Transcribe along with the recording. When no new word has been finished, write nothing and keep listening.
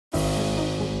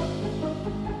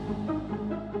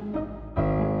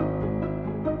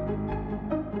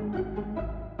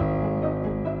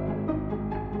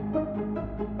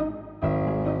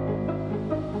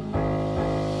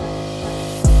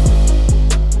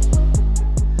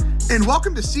And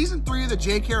welcome to Season 3 of the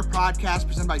JKR podcast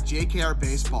presented by JKR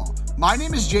Baseball. My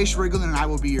name is Jay Schriglin and I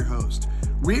will be your host.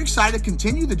 We're excited to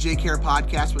continue the JKR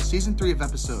podcast with Season 3 of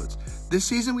episodes. This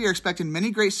season, we are expecting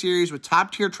many great series with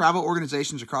top-tier travel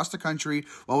organizations across the country,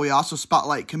 while we also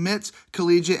spotlight commits,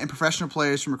 collegiate, and professional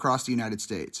players from across the United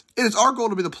States. It is our goal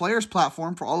to be the players'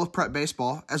 platform for all of prep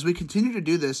baseball. As we continue to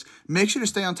do this, make sure to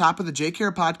stay on top of the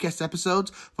JKR podcast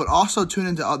episodes, but also tune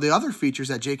into the other features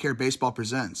that JKR Baseball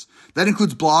presents. That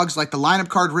includes blogs like the lineup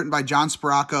card written by John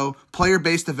Spiracco,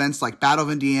 player-based events like Battle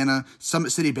of Indiana,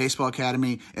 Summit City Baseball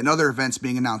Academy, and other events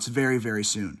being announced very, very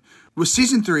soon. With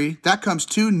Season 3, that comes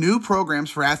 2 new programs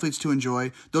for athletes to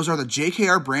enjoy. Those are the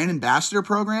JKR Brand Ambassador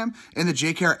Program and the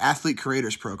JKR Athlete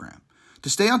Creators Program. To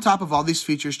stay on top of all these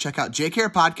features, check out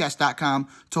jkrpodcast.com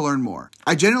to learn more.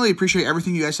 I genuinely appreciate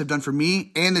everything you guys have done for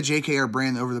me and the JKR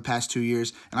brand over the past 2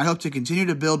 years, and I hope to continue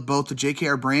to build both the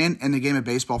JKR brand and the game of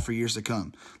baseball for years to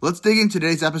come. Let's dig into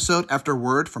today's episode after a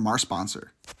word from our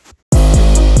sponsor.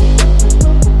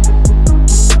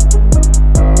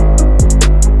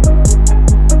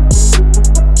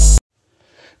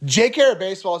 JKR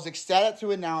Baseball is ecstatic to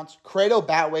announce Credo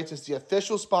Bat Weights as the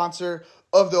official sponsor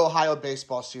of the Ohio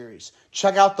Baseball Series.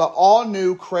 Check out the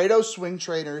all-new Credo Swing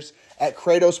Trainers at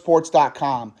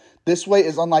credosports.com. This weight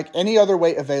is unlike any other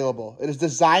weight available. It is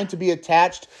designed to be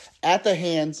attached at the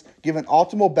hands, giving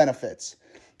optimal benefits.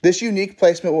 This unique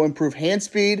placement will improve hand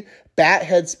speed, bat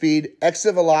head speed,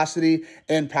 exit velocity,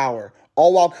 and power,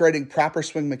 all while creating proper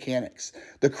swing mechanics.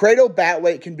 The Credo Bat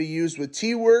Weight can be used with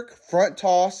tee work, front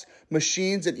toss,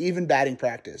 machines, and even batting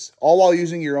practice, all while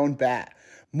using your own bat.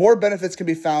 More benefits can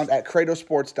be found at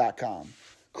credosports.com.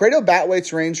 Credo bat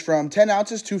weights range from 10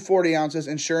 ounces to 40 ounces,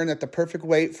 ensuring that the perfect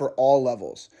weight for all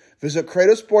levels. Visit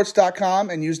credosports.com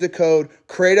and use the code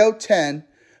CREDO10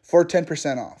 for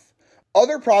 10% off.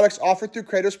 Other products offered through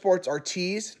Credo Sports are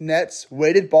tees, nets,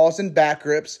 weighted balls and bat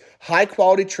grips,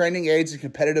 high-quality training aids, and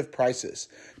competitive prices.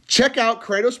 Check out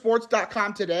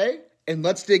credosports.com today, and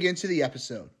let's dig into the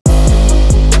episode.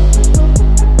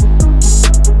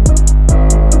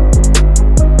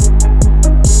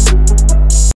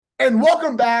 And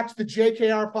welcome back to the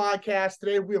JKR podcast.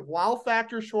 Today we have Wow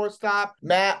Factor shortstop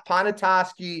Matt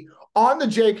Ponatoski on the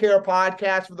JKR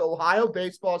podcast for the Ohio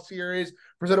Baseball Series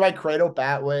presented by Credo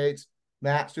Bat Weights.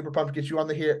 Matt, super pumped to get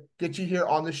you here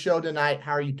on the show tonight.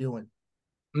 How are you doing?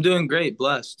 I'm doing great.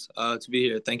 Blessed to be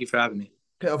here. Thank you for having me.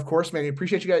 Of course, man.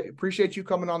 Appreciate you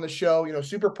coming on the show.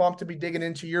 Super pumped to be digging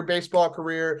into your baseball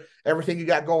career, everything you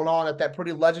got going on at that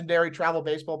pretty legendary travel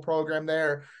baseball program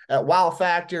there at Wow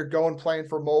Factor, playing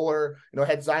for Moeller.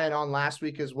 Had Zion on last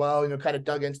week as well. Kind of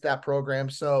dug into that program.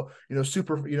 So,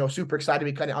 super excited to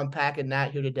be kind of unpacking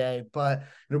that here today. But,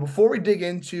 before we dig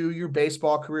into your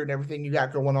baseball career and everything you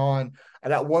got going on, I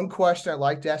got one question I'd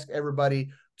like to ask everybody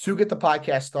to get the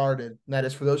podcast started. And that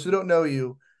is, for those who don't know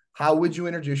you, how would you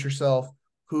introduce yourself?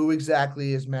 Who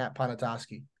exactly is Matt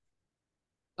Ponatoski?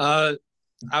 I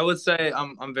would say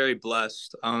I'm very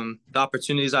blessed. The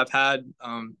opportunities I've had,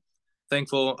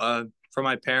 thankful for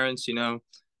my parents.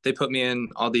 They put me in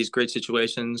all these great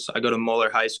situations. I go to Moeller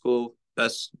High School,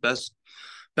 best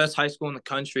high school in the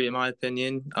country, in my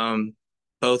opinion.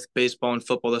 Both baseball and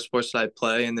football, the sports that I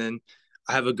play, and then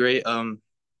I have a great. I'm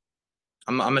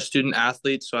a student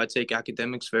athlete, so I take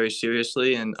academics very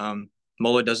seriously, and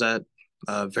Moeller does that.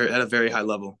 At a very high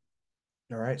level.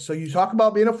 All right. So you talk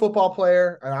about being a football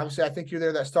player, and obviously I think you're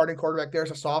there, that starting quarterback there as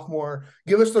a sophomore.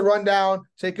 Give us the rundown.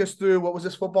 Take us through what was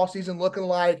this football season looking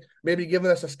like, maybe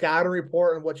giving us a scouting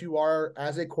report on what you are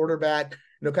as a quarterback.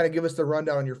 Kind of give us the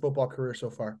rundown on your football career so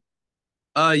far.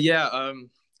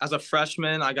 As a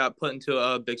freshman, I got put into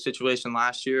a big situation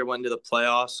last year, went into the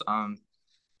playoffs.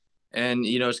 And,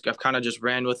 I've kind of just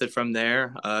ran with it from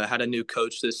there. I had a new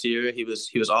coach this year. He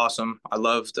was awesome. I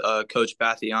loved Coach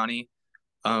Bathiani.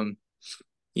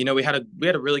 We had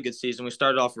a really good season. We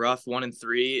started off rough,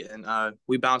 1-3, and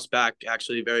we bounced back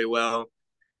actually very well,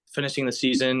 finishing the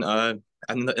season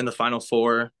in the Final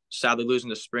Four. Sadly, losing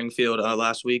to Springfield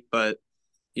last week, but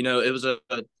it was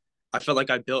I felt like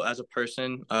I built as a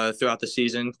person throughout the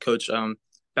season. Coach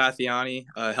Bathiani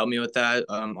helped me with that.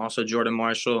 Also, Jordan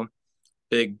Marshall.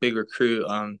 Big recruit.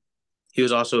 He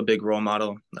was also a big role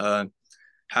model.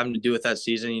 Having to do with that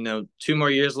season, 2 more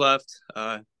years left.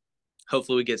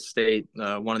 Hopefully we get state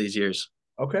one of these years.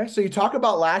 Okay, so you talk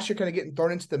about last year kind of getting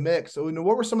thrown into the mix. So,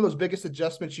 what were some of those biggest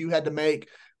adjustments you had to make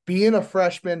being a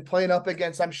freshman, playing up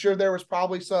against? I'm sure there was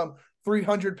probably some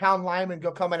 300-pound linemen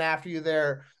coming after you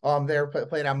there.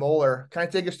 Playing at Moeller. Kind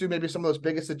of take us through maybe some of those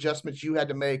biggest adjustments you had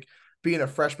to make being a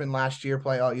freshman last year,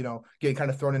 getting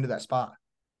kind of thrown into that spot.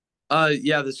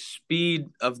 Yeah, the speed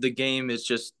of the game is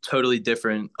just totally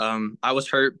different. I was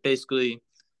hurt basically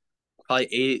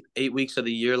probably eight weeks of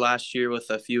the year last year with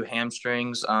a few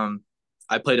hamstrings.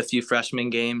 I played a few freshman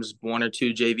games, one or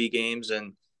two JV games,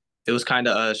 and it was kind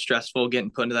of stressful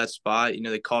getting put into that spot.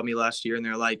 They called me last year and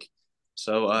they're like,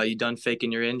 "So you done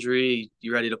faking your injury?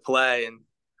 You ready to play?" And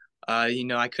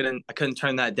I couldn't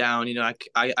turn that down.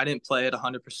 I didn't play at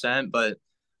 100%, but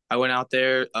I went out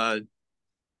there. I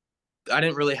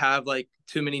didn't really have like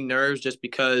too many nerves just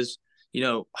because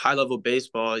high level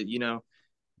baseball.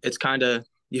 It's kind of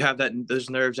you have those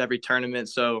nerves every tournament.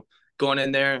 So going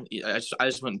in there, I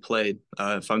just went and played.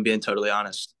 If I'm being totally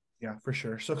honest. Yeah, for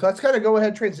sure. So let's kind of go ahead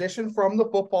and transition from the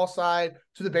football side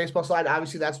to the baseball side.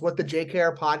 Obviously, that's what the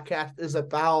JKR podcast is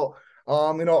about.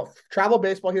 Travel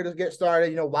baseball here to get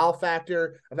started. Wow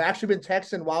Factor. I've actually been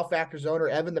texting Wow Factor's owner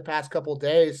Evan the past couple of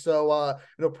days. So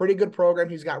pretty good program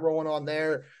he's got rolling on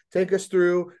there. Take us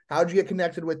through how'd you get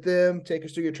connected with them? Take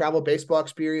us through your travel baseball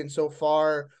experience so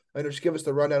far, and just give us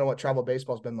the rundown on what travel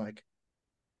baseball's been like.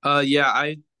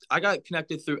 Yeah, I got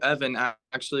connected through Evan.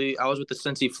 Actually, I was with the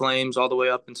Cincy Flames all the way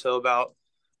up until about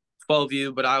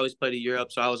 12U, but I always played a year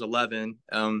up, so I was 11.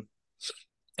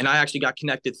 And I actually got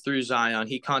connected through Zion.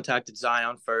 He contacted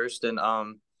Zion first, and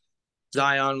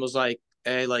Zion was like,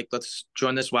 "Hey, like let's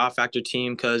join this Wow Factor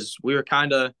team," because we were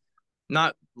kind of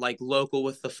not like local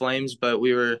with the Flames, but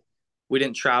we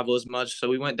didn't travel as much, so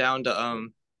we went down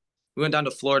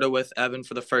to Florida with Evan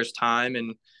for the first time,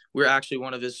 and we were actually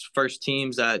one of his first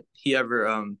teams that he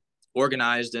ever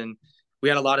organized, and we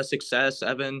had a lot of success.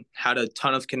 Evan had a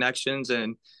ton of connections,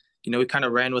 and we kind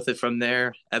of ran with it from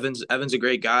there. Evan's a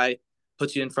great guy,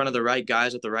 puts you in front of the right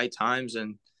guys at the right times,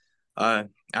 and I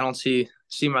don't see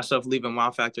myself leaving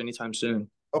Wow Factor anytime soon.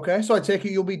 Okay, so I take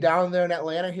it you'll be down there in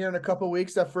Atlanta here in a couple of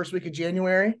weeks, that first week of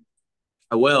January.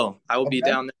 I will. I will be Okay.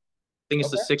 down there. I think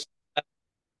it's the Okay. 6th.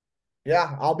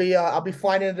 Yeah, I'll be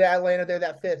flying into Atlanta there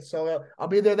that fifth. So I'll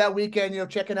be there that weekend,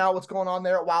 checking out what's going on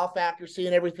there at Wow Factor,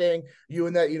 seeing everything you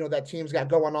and that team's got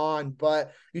going on.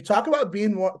 But you talk about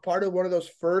being part of one of those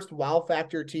first Wow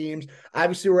Factor teams.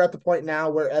 Obviously, we're at the point now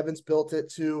where Evans built it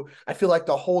to. I feel like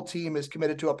the whole team is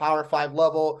committed to a Power Five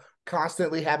level,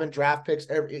 constantly having draft picks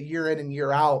every year in and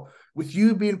year out. With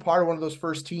you being part of one of those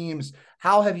first teams,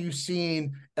 how have you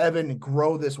seen Evan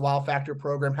grow this Wow Factor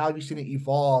program? How have you seen it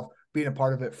evolve? Being a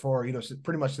part of it for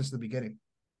pretty much since the beginning.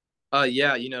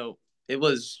 Yeah, it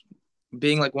was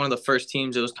being like one of the first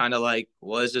teams. It was kind of like,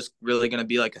 was this really going to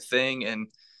be like a thing? And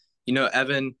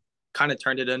Evan kind of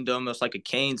turned it into almost like a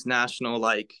Canes national,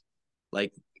 like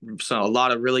so a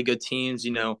lot of really good teams.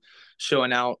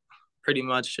 Showing out pretty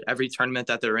much every tournament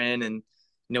that they're in, and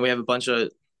we have a bunch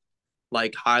of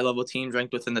like high level teams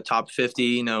ranked within the top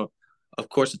 50. Of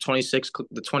course,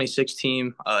 the 26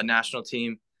 team national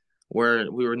team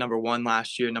where we were number one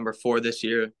last year, number four this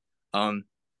year. And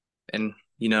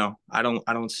I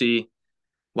don't see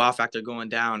Wow Factor going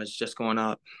down. It's just going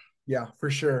up. Yeah, for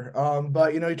sure.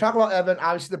 But you talk about Evan,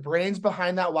 obviously the brains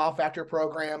behind that Wow Factor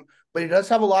program, but he does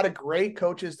have a lot of great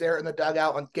coaches there in the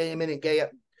dugout on game in and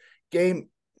game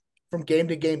from game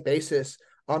to game basis.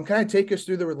 Kind of take us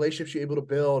through the relationships you're able to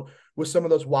build with some of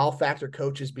those Wow Factor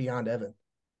coaches beyond Evan.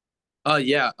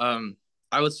 Yeah.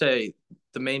 I would say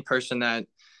the main person that,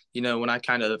 when I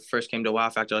kind of first came to Wow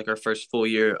Factor, like our first full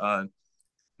year,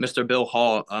 Mr. Bill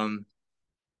Hall,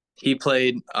 he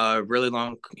played he had a really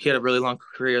long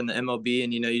career in the MLB,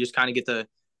 and you just kind of get to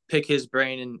pick his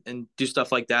brain and do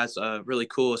stuff like that's really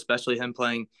cool, especially him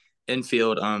playing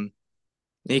infield. And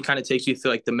he kind of takes you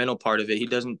through like the mental part of it. He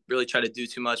doesn't really try to do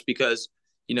too much because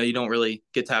you don't really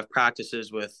get to have practices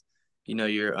with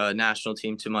your national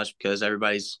team too much because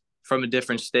everybody's from a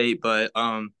different state. But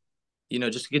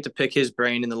just get to pick his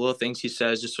brain and the little things he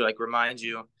says just to like remind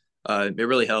you, it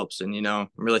really helps. And I'm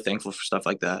really thankful for stuff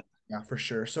like that. Yeah, for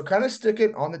sure. So kind of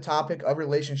sticking on the topic of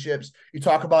relationships, you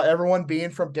talk about everyone being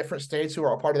from different states who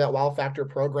are a part of that Wow Factor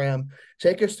program.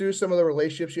 Take us through some of the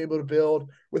relationships you're able to build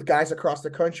with guys across the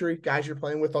country, guys you're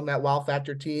playing with on that Wow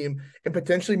Factor team, and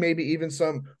potentially maybe even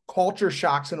some culture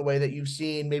shocks in a way that you've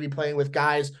seen, maybe playing with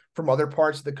guys from other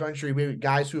parts of the country, maybe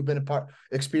guys who have been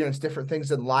experienced different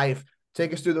things in life.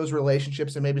 Take us through those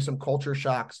relationships and maybe some culture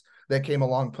shocks that came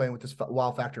along playing with this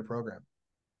Wow Factor program.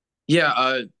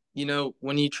 Yeah,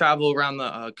 when you travel around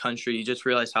the country, you just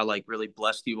realize how like really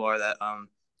blessed you are that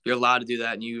you're allowed to do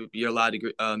that, and you're allowed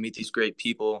to meet these great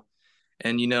people,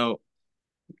 and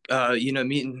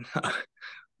meeting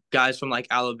guys from like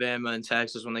Alabama and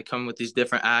Texas when they come with these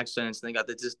different accents and they got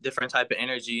this different type of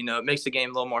energy. It makes the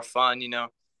game a little more fun.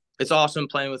 It's awesome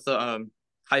playing with the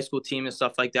high school team and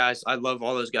stuff like that. I love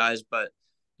all those guys, but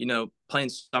playing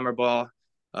summer ball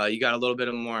You got a little bit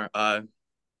of more,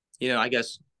 I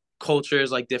guess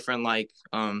cultures like different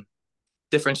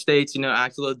different states,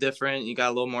 act a little different. You got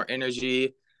a little more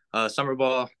energy. Summer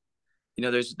ball,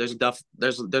 there's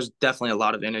definitely a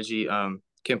lot of energy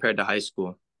compared to high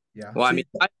school. Yeah. Well, I mean,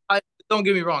 I don't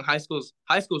get me wrong, high school's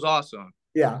awesome.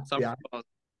 Yeah, Summer yeah.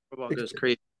 ball goes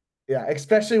crazy. Yeah,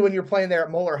 especially when you're playing there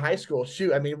at Moeller High School.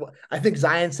 Shoot, I mean, I think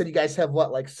Zion said you guys have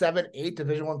what, like 7, 8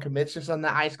 Division One commits just on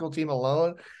that high school team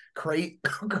alone.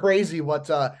 Crazy what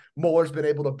Moeller's been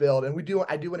able to build, and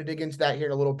I do want to dig into that here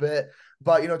in a little bit.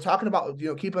 But talking about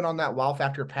keeping on that wow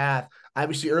factor path.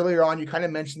 Obviously, earlier on, you kind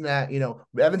of mentioned that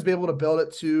Evan's been able to build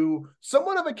it to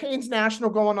somewhat of a Canes national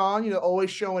going on. Always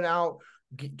showing out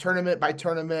tournament by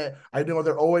tournament. I know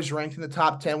they're always ranked in the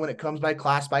top 10 when it comes by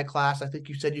class by class. I think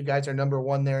you said you guys are number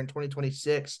 1 there in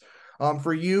 2026.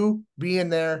 For you being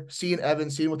there, seeing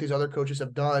Evan, seeing what these other coaches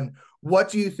have done, what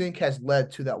do you think has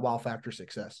led to that wow factor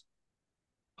success?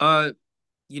 Uh,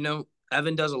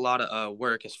 Evan does a lot of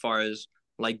work as far as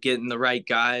like getting the right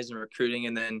guys and recruiting,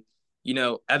 and then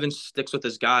Evan sticks with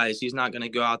his guys. He's not going to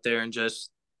go out there and just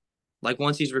like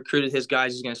once he's recruited his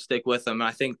guys, he's going to stick with them. And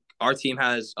I think our team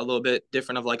has a little bit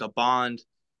different of like a bond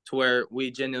to where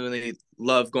we genuinely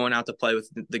love going out to play with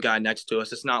the guy next to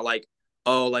us. It's not like,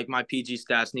 oh, like my PG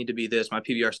stats need to be this, my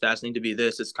PBR stats need to be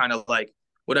this. It's kind of like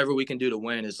whatever we can do to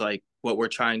win is like what we're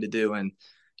trying to do. And,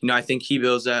 I think he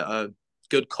builds that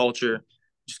good culture,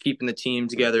 just keeping the team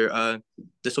together.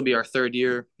 This will be our 3rd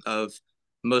year of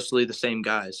mostly the same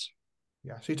guys.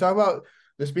 Yeah. So you talk about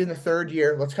this being the 3rd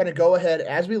year. Let's kind of go ahead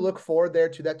as we look forward there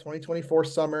to that 2024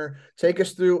 summer. Take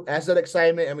us through as that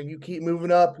excitement. I mean, you keep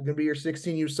moving up. It's going to be your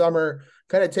 16U summer.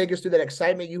 Kind of take us through that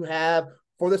excitement you have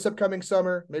for this upcoming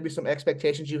summer, maybe some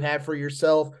expectations you have for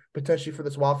yourself, potentially for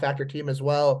this Wow Factor team as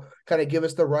well. Kind of give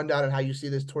us the rundown on how you see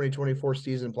this 2024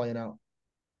 season playing out.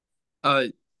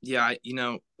 Yeah,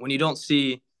 when you don't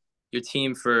see your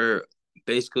team for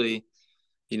basically,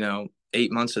 8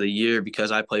 months of the year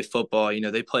because I play football,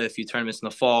 they play a few tournaments in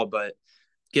the fall, but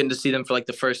getting to see them for like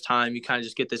the first time, you kind of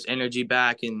just get this energy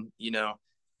back, and,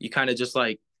 you kind of just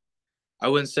like, I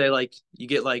wouldn't say like you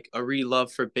get like a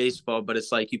re-love for baseball, but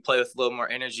it's like you play with a little more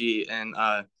energy, and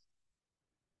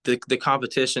the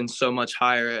competition's so much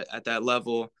higher at that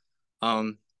level.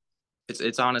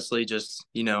 It's honestly just,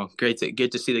 great to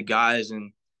get to see the guys,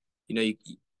 and,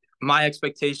 my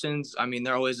expectations, I mean,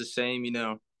 they're always the same,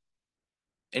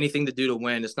 anything to do to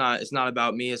win. It's not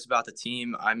about me. It's about the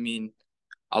team. I mean,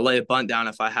 I'll lay a bunt down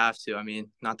if I have to. I mean,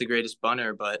 not the greatest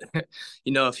bunter, but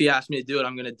if he asks me to do it,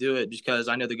 I'm going to do it because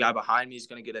I know the guy behind me is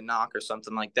going to get a knock or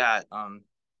something like that.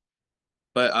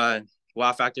 But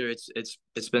wow factor,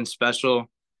 it's been special,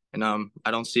 and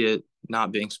I don't see it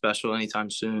not being special anytime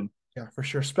soon. Yeah, for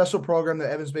sure. Special program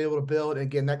that Evan's been able to build. And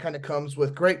again, that kind of comes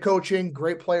with great coaching,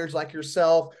 great players like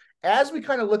yourself. As we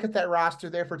kind of look at that roster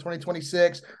there for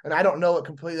 2026, and I don't know it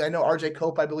completely. I know RJ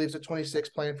Cope, I believe, is at 26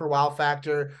 playing for Wow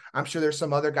Factor. I'm sure there's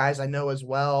some other guys I know as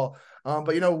well.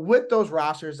 But, with those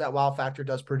rosters that Wow Factor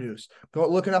does produce,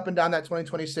 looking up and down that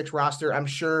 2026 roster, I'm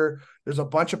sure there's a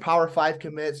bunch of Power 5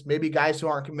 commits, maybe guys who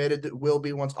aren't committed that will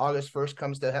be once August 1st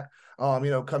comes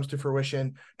to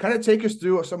fruition. Kind of take us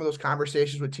through what some of those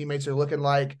conversations with teammates are looking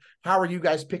like. How are you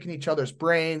guys picking each other's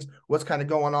brains? What's kind of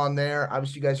going on there?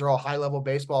 Obviously, you guys are all high-level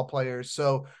baseball players,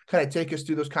 so kind of take us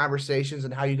through those conversations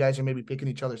and how you guys are maybe picking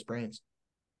each other's brains.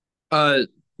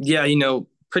 Yeah,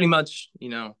 pretty much,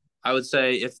 I would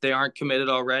say if they aren't committed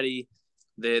already,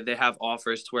 they have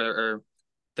offers to where, or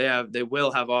they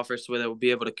will have offers to where they will be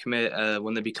able to commit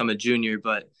when they become a junior.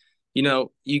 But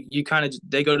you kind of,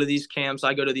 they go to these camps,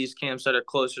 I go to these camps that are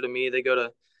closer to me, they go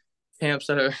to camps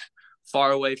that are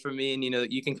far away from me, and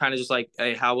you can kind of just like,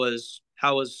 hey, how was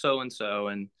so and so,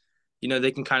 and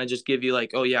they can kind of just give you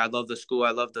like, oh yeah, I love the school,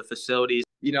 I love the facilities.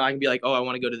 I can be like, oh, I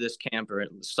want to go to this camp or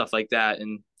stuff like that,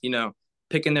 and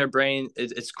picking their brain,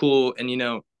 it's cool.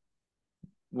 And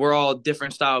we're all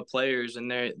different style players,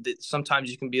 and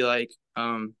sometimes you can be like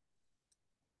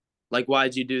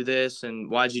why'd you do this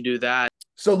and why'd you do that.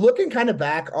 So looking kind of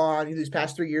back on these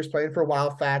past 3 years playing for Wow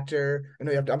Factor,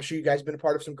 I'm sure you guys have been a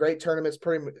part of some great tournaments.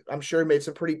 I'm sure you made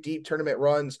some pretty deep tournament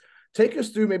runs. Take us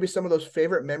through maybe some of those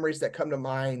favorite memories that come to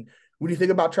mind when you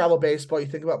think about travel baseball. You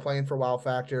think about playing for Wow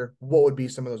Factor. What would be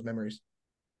some of those memories?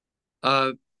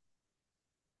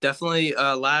 Definitely.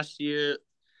 Last year,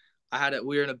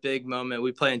 we were in a big moment.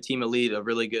 We play in Team Elite, a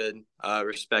really good,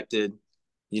 respected,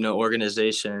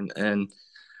 organization, and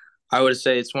I would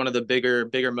say it's one of the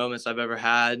bigger moments I've ever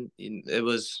had.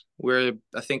 We're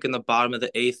I think in the bottom of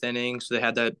the 8th inning, so they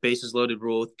had that bases loaded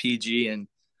rule with PG, and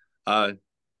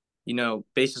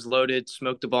bases loaded,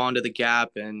 smoked the ball into the gap,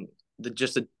 and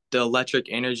just the electric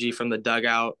energy from the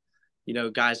dugout,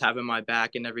 guys having my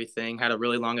back and everything. Had a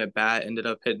really long at bat, ended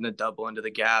up hitting a double into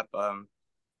the gap.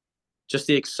 Just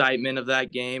the excitement of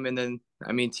that game, and then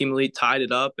Team Elite tied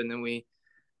it up, and then we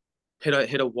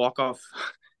hit a walk off,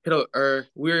 we're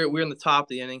in the top of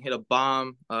the inning, hit a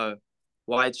bomb.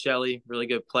 Wyatt Shelley, really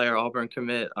good player, Auburn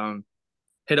commit,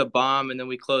 hit a bomb, and then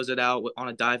we close it out on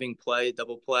a diving play,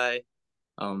 double play.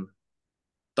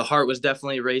 The heart was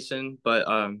definitely racing, but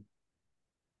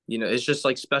it's just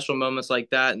like special moments like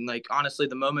that, and like honestly,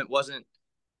 the moment wasn't.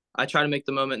 I try to make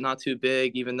the moment not too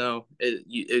big, even though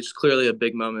it's clearly a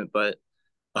big moment. But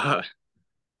uh,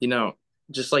 you know,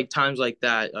 just like times like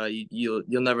that, you'll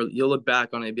look back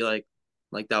on it and be like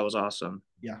that was awesome.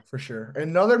 Yeah, for sure.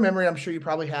 Another memory I'm sure you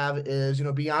probably have is,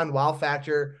 beyond wow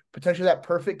factor, potentially that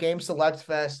perfect game select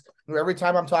fest. Every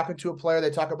time I'm talking to a player, they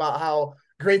talk about how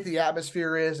great the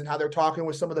atmosphere is and how they're talking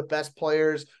with some of the best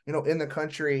players, in the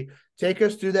country. Take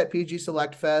us through that PG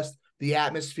Select Fest, the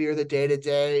atmosphere, the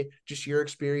day-to-day, just your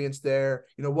experience there.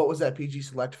 What was that PG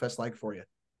Select Fest like for you?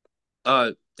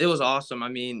 It was awesome.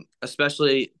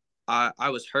 Especially I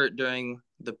was hurt during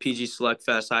the PG Select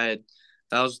Fest. That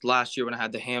was last year when I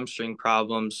had the hamstring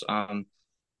problems.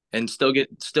 And still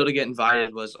to get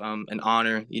invited was an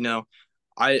honor.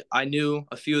 I knew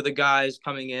a few of the guys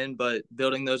coming in, but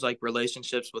building those like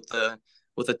relationships with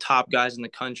the top guys in the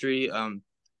country.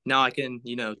 Now I can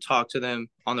talk to them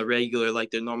on the regular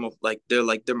like they're normal, like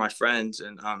they're my friends,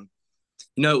 and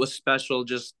it was special.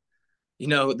 Just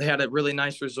they had a really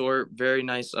nice resort, very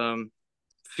nice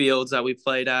fields that we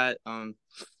played at.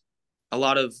 A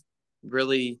lot of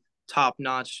really top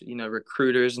notch,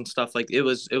 recruiters and stuff. Like it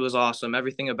was awesome.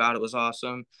 Everything about it was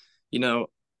awesome. You know,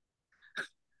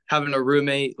 having a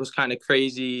roommate was kind of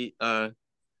crazy.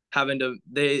 Having to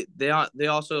they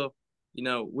also,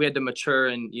 we had to mature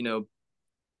and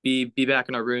be back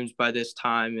in our rooms by this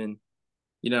time, and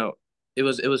it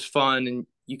was fun, and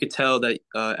you could tell that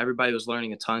everybody was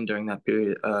learning a ton during that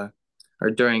period, or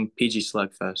during PG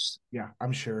Select Fest. Yeah,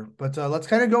 I'm sure. But let's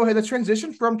kind of go ahead. Let's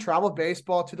transition from travel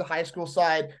baseball to the high school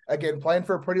side. Again, playing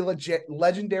for a pretty legit,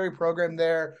 legendary program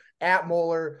there at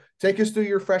Moeller. Take us through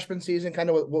your freshman season, kind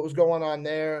of what was going on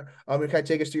there. And kind of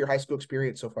take us through your high school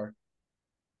experience so far.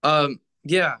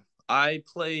 Yeah, I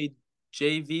played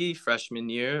JV freshman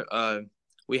year.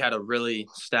 We had a really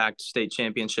stacked state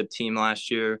championship team last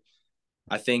year.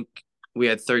 I think we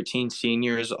had 13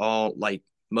 seniors, all like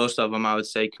most of them, I would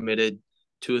say, committed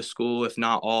to a school, if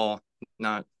not all.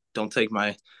 Not Don't take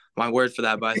my word for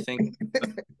that, but I think,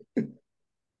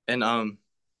 and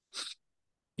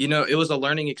it was a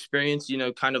learning experience.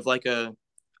 Kind of like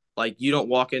you don't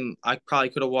walk in. I probably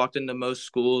could have walked into most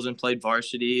schools and played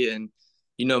varsity, and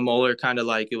Moeller kind of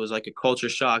like it was like a culture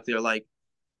shock. They're like,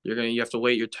 you have to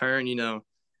wait your turn,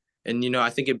 and I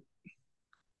think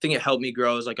it helped me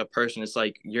grow as like a person. It's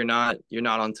like you're not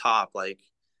on top. Like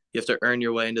you have to earn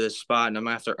your way into this spot, and I'm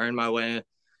gonna have to earn my way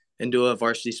into a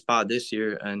varsity spot this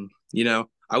year. And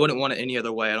I wouldn't want it any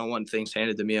other way. I don't want things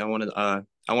handed to me. I want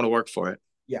to work for it.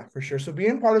 Yeah, for sure. So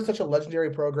being part of such a legendary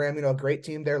program, a great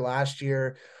team there last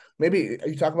year. Maybe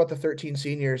you talk about the 13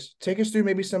 seniors. Take us through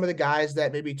maybe some of the guys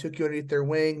that maybe took you underneath their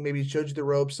wing, maybe showed you the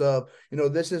ropes of,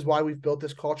 this is why we've built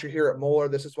this culture here at Moeller.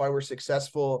 This is why we're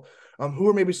successful. Who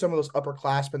are maybe some of those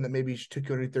upperclassmen that maybe took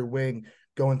you underneath their wing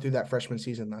going through that freshman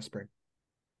season last spring?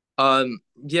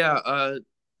 Yeah,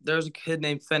 there's a kid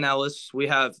named Finn Ellis.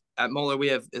 At Moeller, we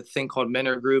have a thing called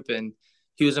mentor group, and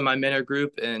he was in my mentor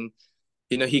group, and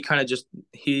he kind of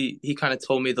he kind of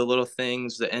told me the little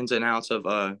things, the ins and outs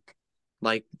of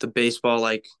like the baseball,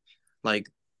 like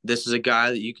this is a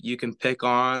guy that you can pick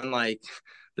on, like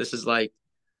this is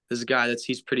a guy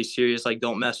he's pretty serious, like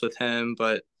don't mess with him.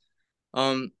 But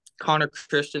Connor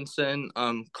Christensen,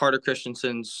 Carter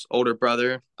Christensen's older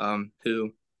brother,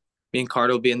 who me and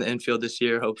Carter will be in the infield this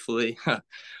year, hopefully.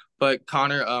 But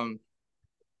Connor,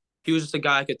 he was just a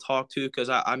guy I could talk to, because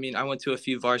I went to a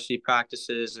few varsity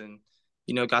practices and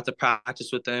got to practice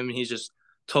with him, and he just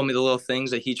told me the little things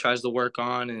that he tries to work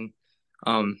on. And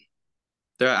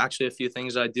there are actually a few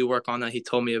things I do work on that he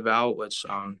told me about, which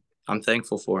I'm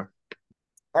thankful for.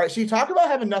 All right, so you talk about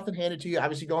having nothing handed to you.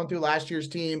 Obviously, going through last year's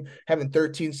team, having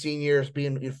 13 seniors,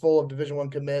 being full of Division I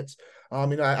commits.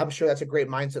 I'm sure that's a great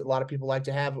mindset a lot of people like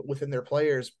to have within their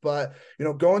players. But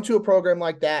going to a program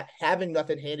like that, having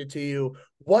nothing handed to you,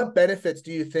 what benefits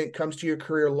do you think comes to your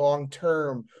career long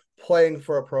term playing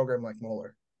for a program like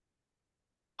Moeller?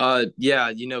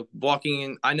 Yeah,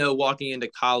 walking into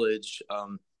college,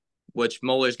 which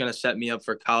Moeller is going to set me up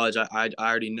for college. I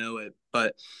already know it,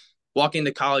 but walking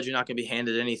into college, you're not going to be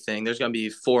handed anything. There's going to be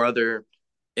 4 other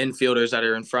infielders that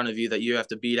are in front of you that you have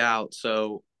to beat out.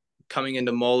 So coming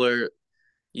into Moeller,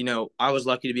 I was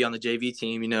lucky to be on the JV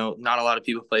team. Not a lot of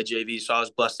people play JV, so I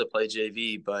was blessed to play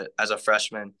JV, but as a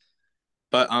freshman.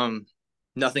 But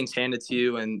nothing's handed to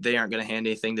you, and they aren't going to hand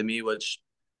anything to me, which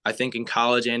I think in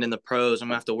college and in the pros, I'm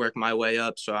going to have to work my way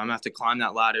up. So I'm going to have to climb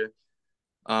that ladder.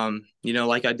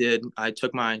 Like I did, I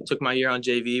took my year on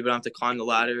JV, but I have to climb the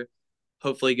ladder,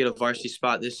 hopefully get a varsity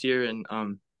spot this year. And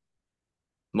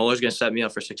Muller's going to set me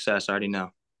up for success. I already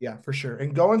know. Yeah, for sure.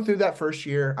 And going through that first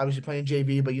year, obviously playing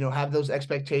JV, but have those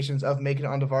expectations of making it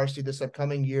onto varsity this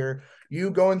upcoming year.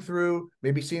 You going through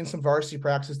maybe seeing some varsity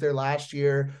practice there last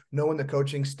year, knowing the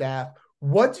coaching staff.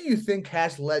 What do you think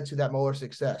has led to that Moeller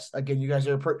success? Again, you guys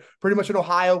are pretty much an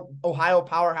Ohio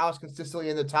powerhouse, consistently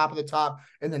in the top of the top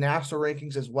in the national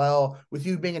rankings as well. With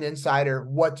you being an insider,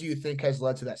 what do you think has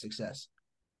led to that success?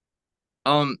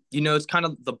 It's kind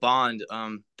of the bond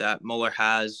that Moeller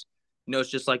has. It's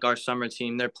just like our summer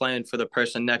team. They're playing for the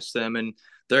person next to them, and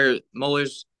they're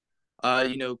Muller's,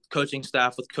 coaching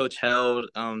staff with Coach Held.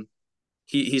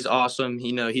 He's awesome.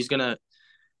 He's gonna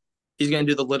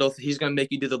do the little. He's gonna make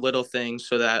you do the little things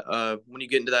so that when you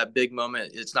get into that big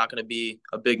moment, it's not gonna be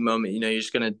a big moment. You're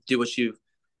just gonna do what you've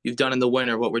done in the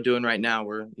winter. What we're doing right now,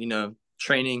 we're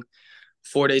training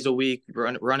 4 days a week,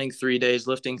 running 3 days,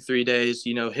 lifting 3 days.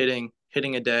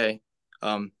 Hitting a day.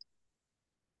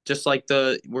 Just like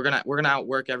we're gonna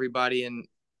outwork everybody. And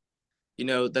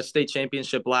that state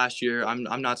championship last year,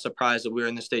 I'm not surprised that we were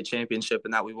in the state championship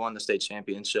and that we won the state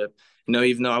championship.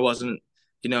 Even though I wasn't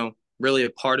really a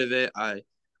part of it, I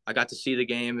got to see the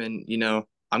game, and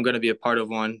I'm going to be a part of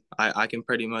one. I can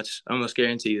pretty much almost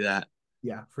guarantee you that.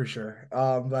 Yeah, for sure.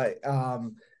 But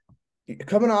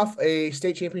coming off a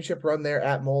state championship run there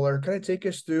at Moeller, kind of take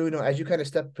us through, as you kind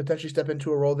of potentially step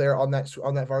into a role there on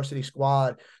that varsity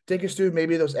squad. Take us through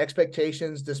maybe those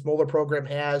expectations this Moeller program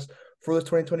has for this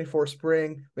 2024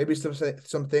 spring. Maybe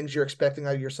some things you're expecting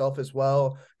out of yourself as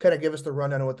well. Kind of give us the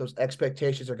rundown of what those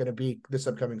expectations are going to be this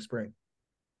upcoming spring.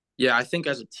 Yeah, I think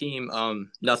as a team,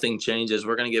 nothing changes.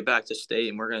 We're going to get back to state,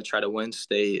 and we're going to try to win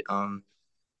state.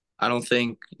 I don't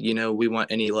think we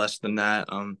want any less than that.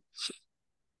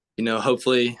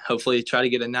 Hopefully try to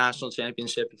get a national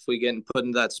championship if we get put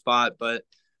into that spot. But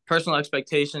personal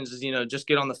expectations is, just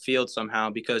get on the field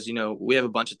somehow, because, we have a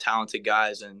bunch of talented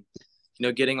guys, and,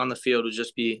 getting on the field would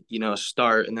just be, a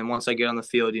start. And then once I get on the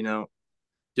field,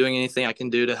 doing anything I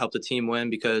can do to help the team win,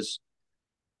 because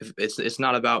it's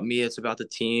not about me, it's about the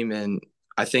team. And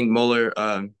I think Moeller,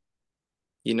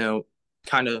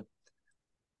 kind of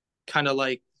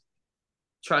like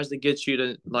tries to get you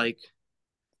to, like,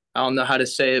 I don't know how to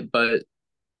say it, but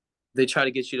they try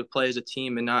to get you to play as a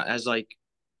team and not as like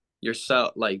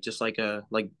yourself, like just like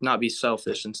not be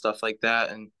selfish and stuff like that.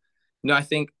 And I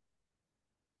think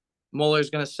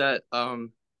Moeller's gonna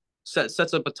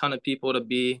sets up a ton of people to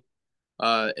be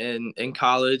in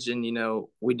college, and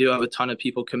we do have a ton of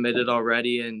people committed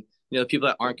already, and people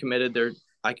that aren't committed,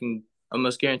 I can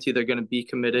almost guarantee they're gonna be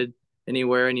committed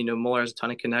anywhere. And Moeller has a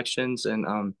ton of connections, and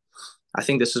I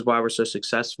think this is why we're so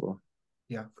successful.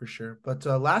 Yeah, for sure. But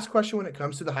last question when it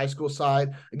comes to the high school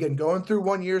side, again, going through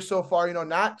 1 year so far,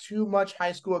 not too much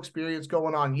high school experience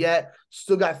going on yet.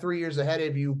 Still got 3 years ahead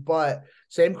of you, but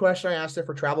same question I asked there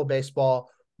for travel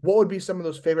baseball. What would be some of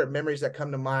those favorite memories that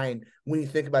come to mind when you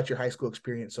think about your high school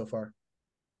experience so far?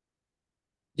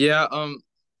 Yeah, I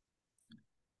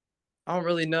don't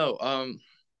really know.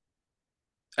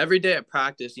 Every day at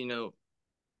practice,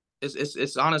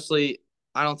 it's honestly,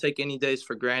 I don't take any days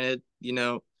for granted.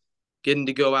 Getting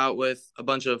to go out with a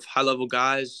bunch of high level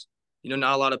guys,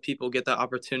 not a lot of people get that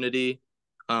opportunity.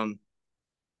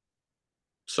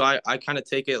 So I kind of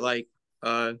take it like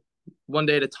one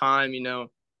day at a time,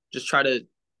 just try to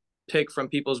pick from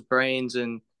people's brains,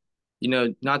 and,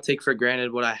 not take for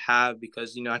granted what I have,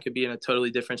 because, I could be in a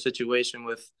totally different situation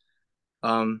with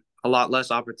a lot less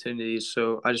opportunities.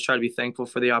 So I just try to be thankful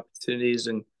for the opportunities,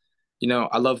 and,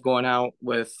 I love going out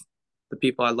with the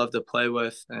people I love to play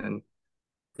with, and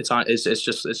it's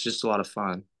just a lot of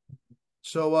fun.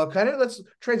 So kind of let's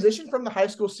transition from the high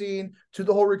school scene to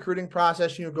the whole recruiting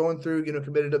process, going through,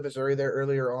 committed to Missouri there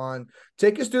earlier on.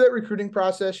 Take us through that recruiting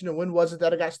process. When was it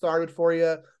that it got started for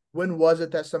you? When was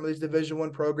it that some of these Division I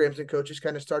programs and coaches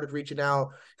kind of started reaching out?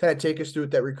 Kind of take us through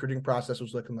what that recruiting process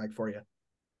was looking like for you.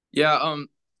 Yeah,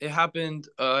 it happened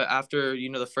after,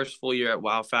 the first full year at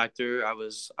Wow Factor. I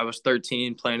was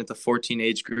 13 playing at the 14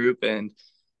 age group, and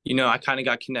I kind of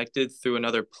got connected through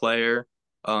another player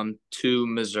to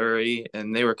Missouri,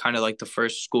 and they were kind of like the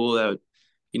first school that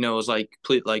was like,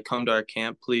 please, like, come to our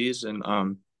camp, please. And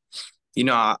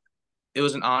it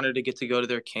was an honor to get to go to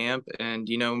their camp. And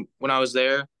when I was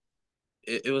there,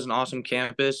 it was an awesome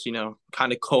campus.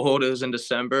 Kind of cold. It was in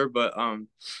December, but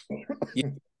yeah,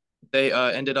 they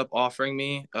ended up offering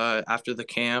me after the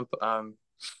camp.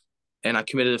 And I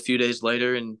committed a few days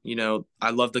later. And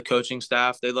I loved the coaching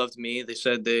staff. They loved me. They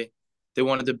said they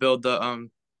wanted to build the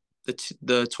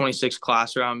 26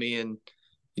 class around me. And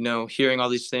hearing all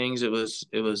these things, it was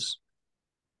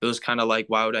kind of like,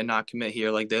 why would I not commit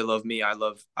here? Like, they love me. I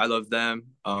love them.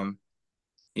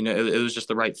 It was just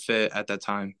the right fit at that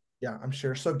time. Yeah, I'm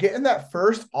sure. So getting that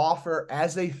first offer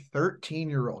as a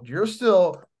 13-year-old, you're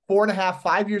still 4.5,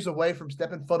 5 years away from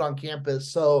stepping foot on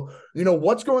campus. So,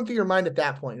 what's going through your mind at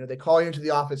that point? They call you into the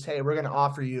office, hey, we're going to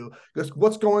offer you.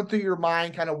 What's going through your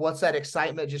mind? Kind of what's that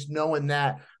excitement, just knowing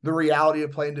that the reality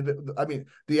of playing,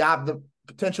 the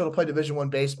potential to play Division I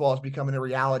baseball is becoming a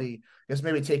reality. Just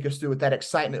maybe take us through what that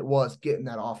excitement was getting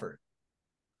that offer.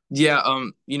 Yeah,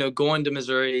 going to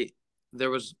Missouri, there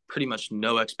was pretty much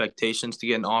no expectations to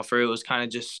get an offer. It was kind of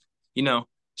just,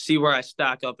 see where I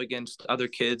stack up against other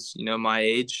kids, my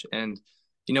age. And,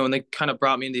 when they kind of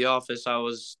brought me in the office, I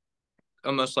was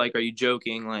almost like, are you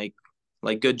joking? Like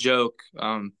good joke.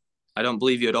 I don't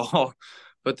believe you at all.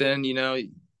 But then,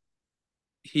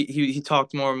 he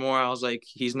talked more and more. I was like,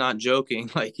 he's not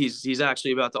joking. Like he's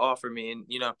actually about to offer me. And,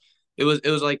 it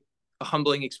was like a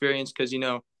humbling experience because,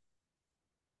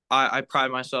 I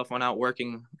pride myself on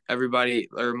outworking everybody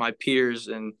or my peers,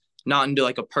 and not into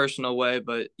like a personal way,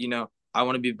 but I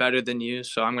want to be better than you,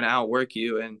 so I'm going to outwork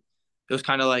you. And it was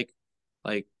kind of like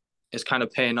it's kind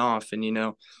of paying off. And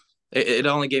it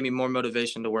only gave me more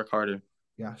motivation to work harder.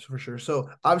 Yeah, for sure. So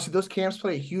obviously those camps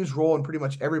play a huge role in pretty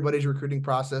much everybody's recruiting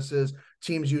processes.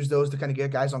 Teams use those to kind of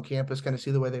get guys on campus, kind of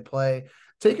see the way they play.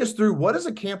 Take us through, what does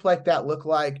a camp like that look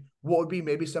like? What would be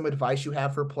maybe some advice you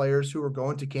have for players who are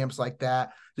going to camps like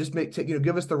that? Just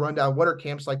give us the rundown. What are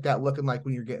camps like that looking like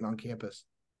when you're getting on campus?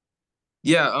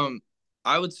 Yeah,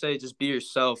 I would say just be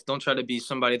yourself. Don't try to be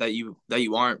somebody that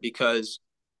you aren't, because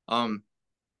um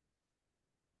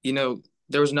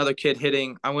there was another kid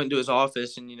hitting. I went into his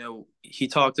office, and he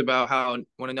talked about how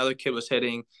when another kid was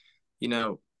hitting,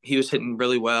 he was hitting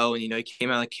really well, and he came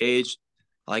out of the cage,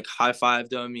 like high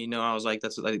fived him. I was like,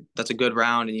 that's a good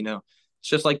round. And it's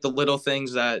just like the little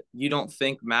things that you don't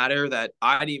think matter that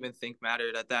I'd even think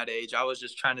mattered at that age. I was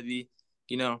just trying to be,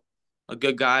 you know, a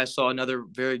good guy. I saw another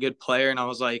very good player, and I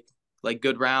was like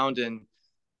good round. And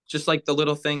just like the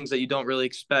little things that you don't really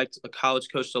expect a college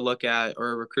coach to look at or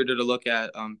a recruiter to look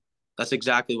at. That's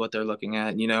exactly what they're looking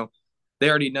at. They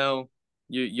already know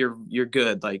you're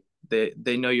good. Like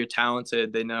they know you're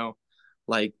talented. They know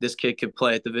like this kid could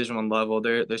play at Division I level.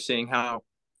 They're seeing how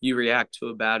you react to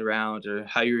a bad round or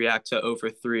how you react to over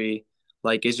 3.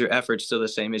 Like, is your effort still the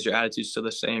same? Is your attitude still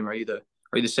the same? Are you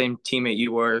the same teammate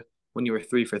you were when you were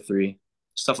 3 for 3?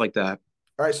 Stuff like that.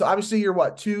 All right, so obviously you're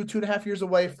what, 2.5 years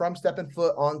away from stepping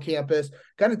foot on campus.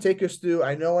 Kind of take us through.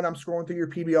 I know when I'm scrolling through your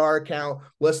PBR account,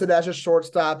 listed as a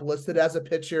shortstop, listed as a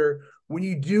pitcher. When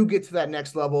you do get to that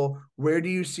next level, where do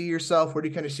you see yourself? Where do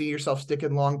you kind of see yourself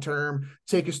sticking long term?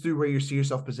 Take us through where you see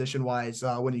yourself position wise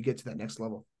when you get to that next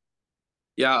level.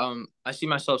 Yeah, I see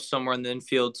myself somewhere in the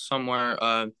infield, somewhere,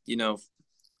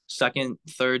 second,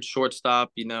 third,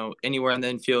 shortstop, anywhere in the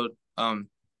infield.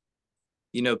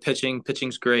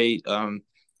 Pitching's great.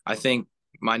 I think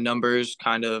my numbers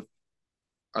kind of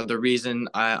are the reason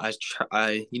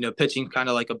pitching kind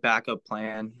of like a backup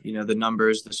plan. The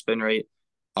numbers, the spin rate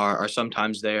are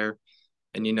sometimes there,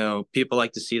 and people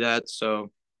like to see that.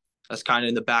 So that's kind of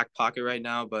in the back pocket right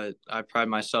now. But I pride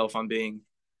myself on being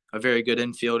a very good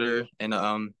infielder and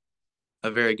a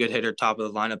very good hitter, top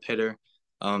of the lineup hitter,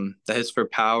 that hits for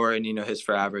power and hits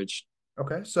for average.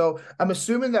 Okay, so I'm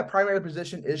assuming that primary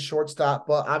position is shortstop,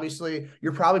 but obviously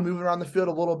you're probably moving around the field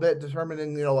a little bit,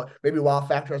 determining, maybe wow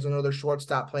factor as another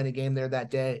shortstop playing a game there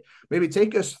that day. Maybe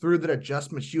take us through the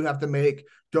adjustments you have to make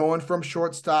going from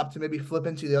shortstop to maybe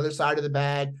flipping to the other side of the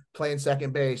bag, playing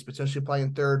second base, potentially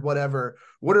playing third, whatever.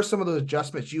 What are some of those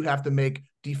adjustments you have to make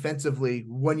defensively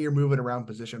when you're moving around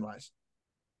position-wise?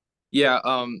 Yeah,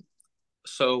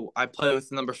 so I play with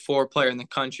the number 4 player in the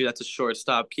country. That's a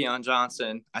shortstop, Keon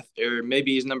Johnson. Or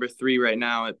maybe he's number 3 right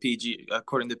now at PG,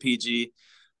 according to PG.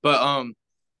 But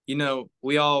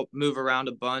we all move around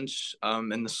a bunch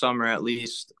in the summer at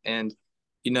least. And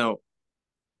you know,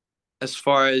 as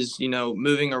far as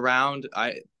moving around,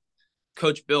 I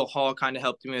Coach Bill Hall kind of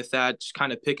helped me with that, just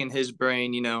kind of picking his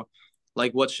brain.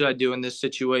 Like what should I do in this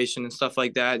situation and stuff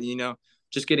like that.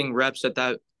 Just getting reps at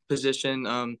that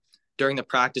position. During the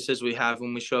practices we have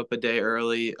when we show up a day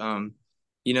early.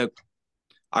 You know,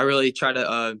 I really try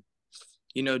to,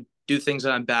 do things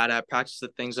that I'm bad at, practice the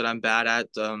things that I'm bad at.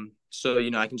 So,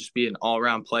 I can just be an all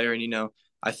around player and,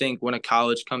 I think when a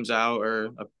college comes out or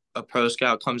a pro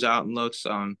scout comes out and looks,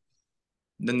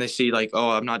 then they see like, oh,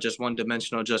 I'm not just one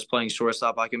dimensional, just playing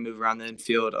shortstop. I can move around the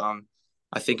infield.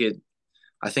 I think it,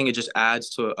 I think it just adds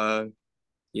to,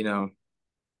 you know,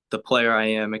 the player I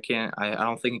am. I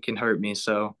don't think it can hurt me.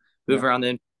 So move Yeah. around the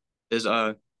infield is,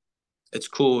 it's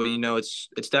cool.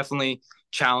 It's definitely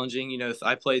challenging.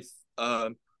 I played,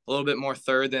 a little bit more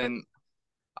third than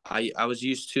I was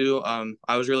used to.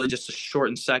 I was really just a short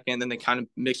and second. Then they kind of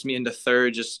mixed me into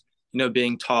third, just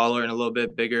being taller and a little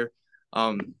bit bigger.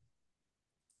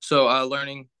 So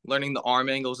learning the arm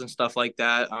angles and stuff like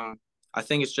that. I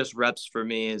think it's just reps for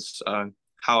me is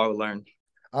how I would learn.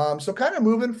 So kind of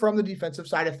moving from the defensive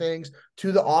side of things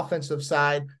to the offensive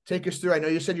side, take us through. I know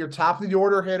you said you're top of the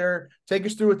order hitter. Take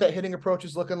us through what that hitting approach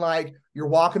is looking like. You're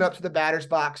walking up to the batter's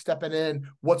box, stepping in.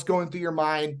 What's going through your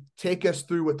mind? Take us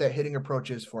through what that hitting approach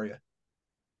is for you.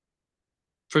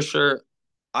 For sure.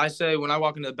 I say when I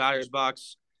walk into the batter's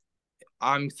box,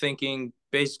 I'm thinking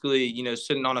basically,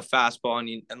 sitting on a fastball,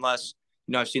 and unless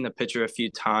I've seen the pitcher a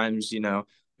few times,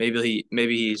 maybe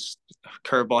he's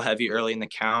curveball heavy early in the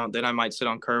count, then I might sit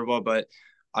on curveball. But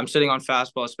I'm sitting on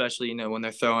fastball, especially when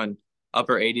they're throwing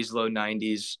upper 80s, low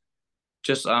 90s.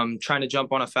 Just trying to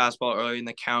jump on a fastball early in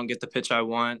the count, get the pitch I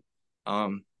want.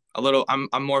 I'm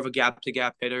more of a gap to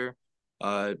gap hitter,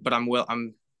 but I'm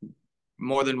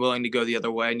more than willing to go the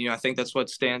other way. And I think that's what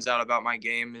stands out about my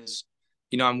game is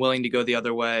I'm willing to go the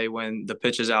other way when the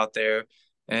pitch is out there.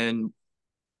 And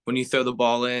when you throw the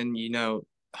ball in,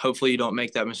 hopefully you don't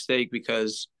make that mistake,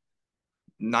 because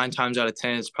 9 times out of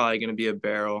 10, it's probably going to be a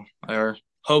barrel. Or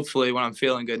hopefully when I'm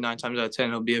feeling good, 9 times out of 10,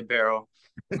 it'll be a barrel.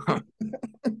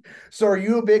 So are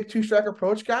you a big two-strike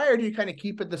approach guy, or do you kind of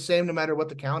keep it the same no matter what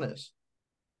the count is?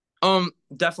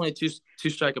 Definitely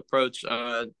two-strike approach,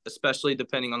 especially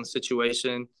depending on the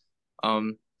situation.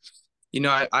 Um,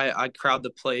 I crowd the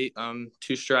plate,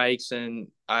 2 strikes, and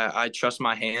I trust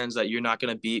my hands that you're not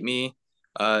going to beat me.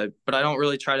 But I don't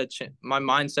really try to my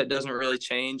mindset doesn't really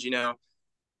change.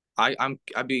 I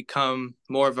become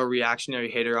more of a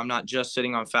reactionary hitter. I'm not just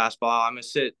sitting on fastball. I'm gonna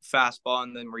sit fastball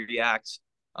and then react.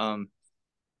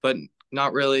 But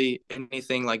not really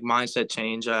anything like mindset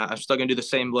change. I'm still gonna do the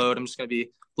same load. I'm just gonna be a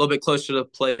little bit closer to the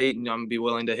plate, and I'm gonna be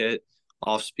willing to hit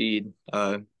off speed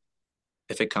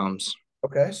if it comes.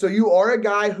 Okay, so you are a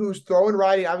guy who's throwing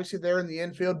righty, obviously there in the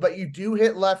infield, but you do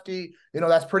hit lefty.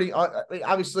 That's pretty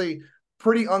obviously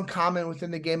pretty uncommon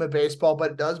within the game of baseball,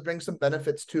 but it does bring some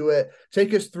benefits to it.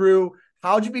 Take us through,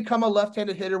 how'd you become a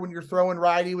left-handed hitter when you're throwing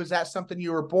righty? Was that something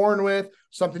you were born with,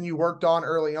 something you worked on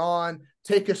early on?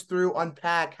 Take us through,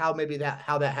 unpack how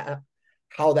that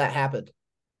happened.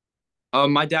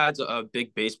 My dad's a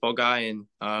big baseball guy,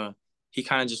 and he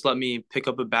kind of just let me pick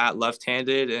up a bat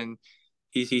left-handed, and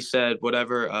he said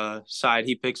whatever side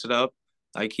he picks it up,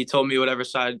 like he told me whatever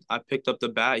side I picked up the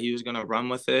bat, he was gonna run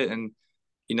with it. And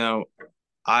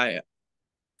I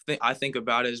I think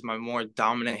about it as my more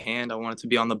dominant hand. I want it to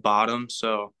be on the bottom.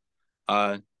 So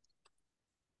uh,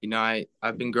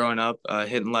 I've been growing up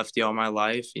hitting lefty all my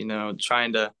life.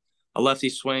 Trying to a lefty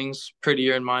swings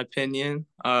prettier in my opinion.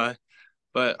 But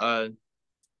I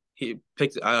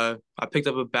picked up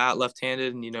a bat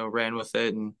left-handed and ran with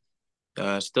it, and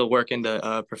still working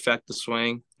to perfect the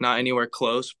swing. Not anywhere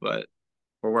close, but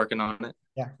we're working on it.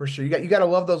 Yeah, for sure. You got to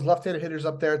love those left-handed hitters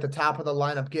up there at the top of the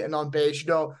lineup, getting on base.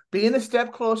 Being a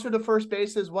step closer to first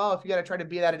base as well. If you got to try to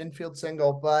beat that an infield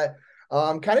single, but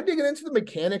kind of digging into the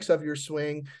mechanics of your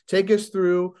swing. Take us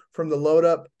through from the load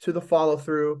up to the follow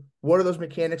through. What are those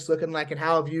mechanics looking like, and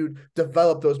how have you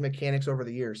developed those mechanics over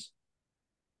the years?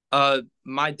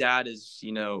 My dad is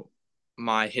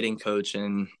my hitting coach,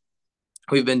 and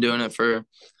we've been doing it for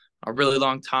a really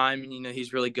long time. And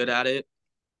he's really good at it.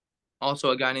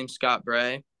 Also, a guy named Scott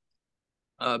Bray,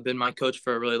 been my coach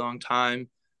for a really long time.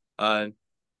 Uh,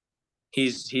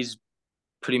 he's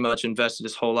pretty much invested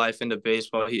his whole life into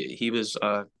baseball. He was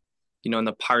in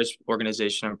the Pirates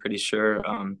organization, I'm pretty sure.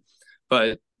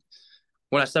 But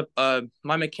when I step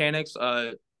my mechanics,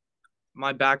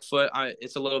 my back foot,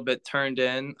 it's a little bit turned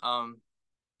in,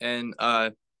 and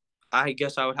I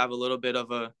guess I would have a little bit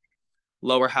of a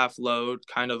lower half load,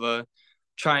 kind of a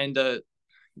trying to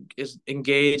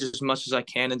engage as much as I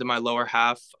can into my lower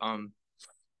half,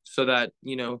 so that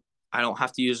I don't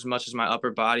have to use as much as my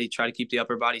upper body. Try to keep the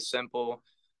upper body simple.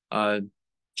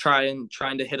 Trying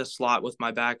to hit a slot with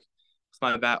my back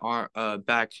arm.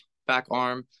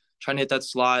 Trying to hit that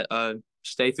slot.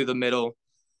 Stay through the middle.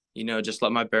 Just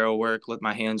let my barrel work. Let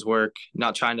my hands work.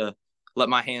 Not trying to let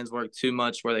my hands work too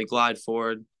much where they glide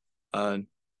forward,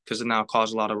 because it now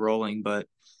cause a lot of rolling. But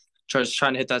just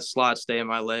trying to hit that slot, stay in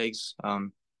my legs.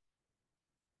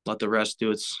 let the rest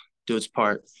do its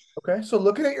part. Okay, so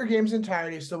looking at your game's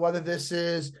entirety, so whether this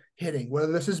is hitting,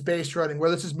 whether this is base running,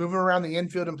 whether this is moving around the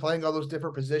infield and playing all those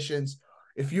different positions,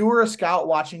 if you were a scout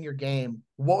watching your game,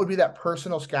 what would be that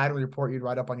personal scouting report you'd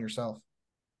write up on yourself?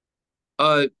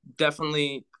 Uh,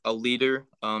 Definitely a leader.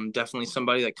 Definitely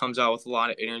somebody that comes out with a lot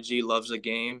of energy, loves the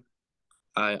game.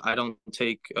 I don't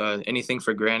take anything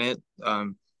for granted.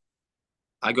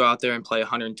 I go out there and play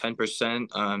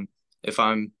 110%. If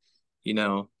I'm,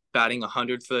 batting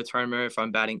 100 for the tournament, if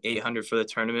I'm batting 800 for the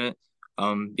tournament,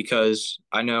 because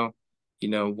I know,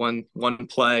 one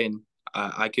play and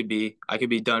I could be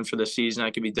done for the season.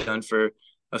 I could be done for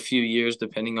a few years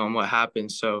depending on what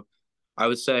happens. So I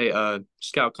would say,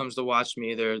 scout comes to watch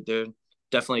me. They're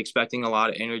definitely expecting a lot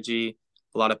of energy,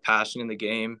 a lot of passion in the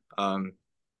game.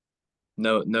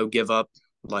 No give up.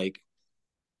 Like,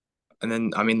 and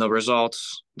then I mean the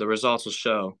results will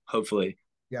show. Hopefully,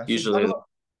 Yeah. usually.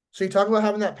 So you talk about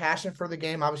having that passion for the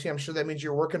game. Obviously, I'm sure that means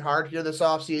you're working hard here this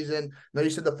offseason. I know you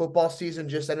said the football season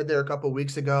just ended there a couple of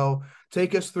weeks ago.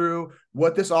 Take us through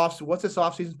what's this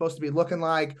offseason supposed to be looking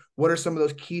like? What are some of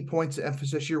those key points of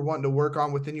emphasis you're wanting to work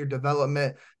on within your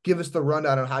development? Give us the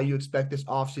rundown on how you expect this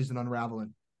offseason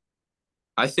unraveling.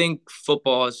 I think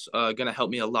football is going to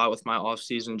help me a lot with my off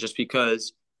season just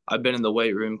because I've been in the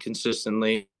weight room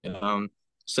consistently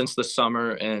since the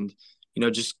summer, and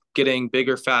just getting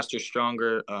bigger, faster,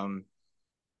 stronger.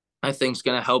 I think is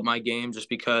going to help my game just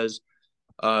because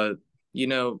uh, you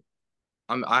know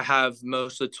I have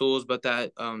most of the tools, but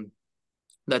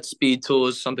that speed tool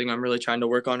is something I'm really trying to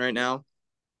work on right now.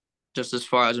 Just as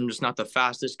far as I'm just not the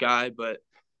fastest guy, but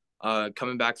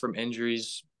coming back from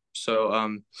injuries.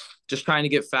 So just trying to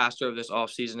get faster of this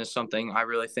off season is something I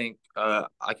really think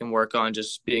I can work on.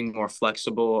 Just being more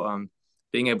flexible,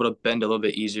 being able to bend a little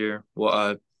bit easier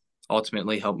will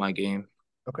ultimately help my game.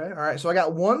 Okay. All right. So I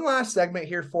got one last segment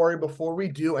here for you before we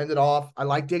do end it off. I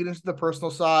like digging into the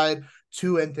personal side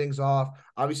to end things off.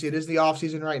 Obviously, it is the off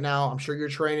season right now. I'm sure you're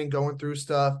training, going through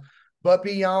stuff. But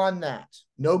beyond that,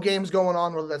 no games going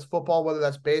on, whether that's football, whether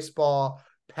that's baseball,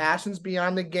 passions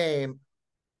beyond the game.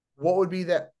 What would be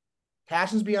that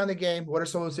passions beyond the game? What are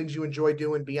some of those things you enjoy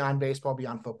doing beyond baseball,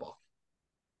 beyond football?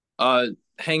 Uh,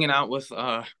 Hanging out with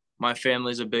my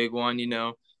family is a big one.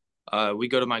 We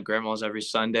go to my grandma's every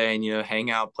Sunday and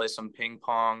hang out, play some ping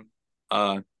pong.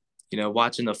 Uh,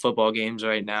 Watching the football games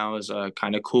right now is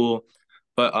kind of cool.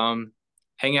 But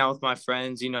hanging out with my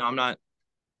friends, I'm not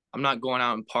going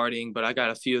out and partying, but I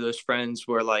got a few of those friends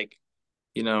where like,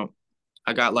 you know,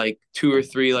 I got like two or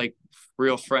three like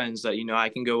real friends that I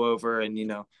can go over and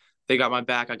they got my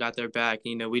back, I got their back.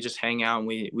 We just hang out and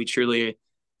we truly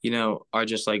are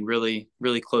just like really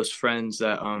really close friends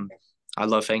that I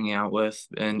love hanging out with.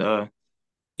 And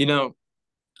you know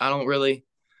I don't really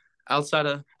outside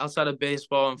of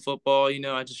baseball and football,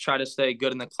 I just try to stay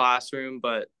good in the classroom,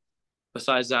 but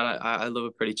besides that I live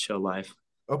a pretty chill life.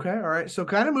 Okay. All right. So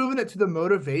kind of moving it to the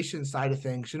motivation side of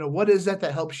things, what is that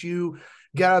helps you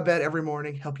get out of bed every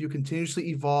morning, help you continuously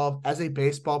evolve as a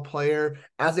baseball player,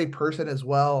 as a person as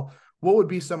well? What would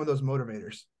be some of those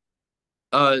motivators?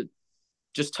 uh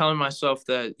just telling myself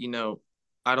that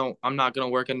I'm not going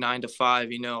to work a 9 to 5.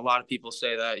 A lot of people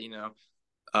say that,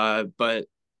 but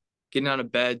getting out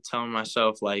of bed, telling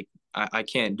myself like I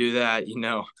can't do that.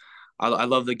 I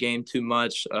love the game too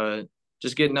much.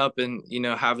 Just getting up and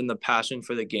having the passion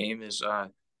for the game is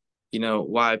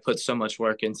why I put so much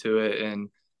work into it, and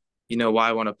why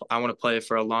I want to play it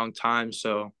for a long time.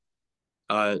 So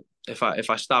if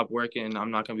I stop working,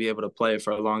 I'm not going to be able to play it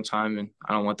for a long time, and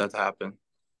I don't want that to happen.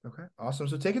 Okay, awesome.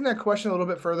 So taking that question a little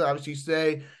bit further, obviously you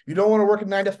say you don't want to work a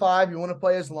 9 to 5, you want to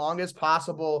play as long as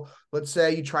possible. Let's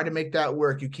say you try to make that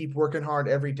work, you keep working hard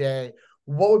every day.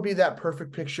 What would be that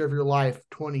perfect picture of your life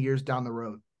 20 years down the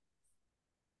road?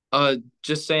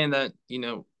 Just saying that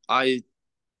I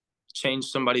changed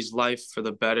somebody's life for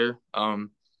the better.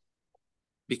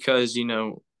 Because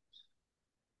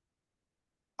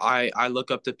I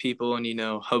look up to people, and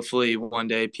hopefully one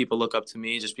day people look up to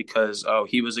me just because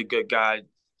he was a good guy,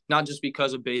 not just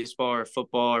because of baseball or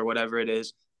football or whatever it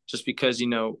is, just because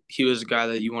he was a guy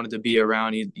that you wanted to be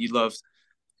around. You loved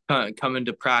coming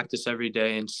to practice every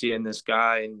day and seeing this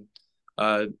guy, and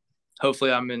uh,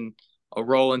 hopefully I'm in a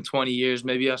role in 20 years.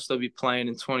 Maybe I'll still be playing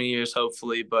in 20 years,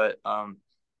 hopefully, but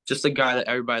just a guy that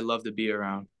everybody loved to be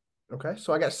around. Okay,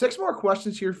 so I got 6 more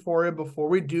questions here for you before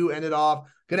we do end it off.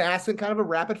 Gonna ask in kind of a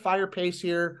rapid fire pace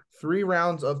here. 3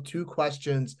 rounds of 2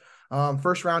 questions.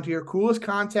 First round here, coolest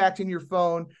contact in your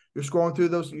phone. You're scrolling through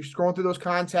those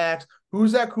contacts.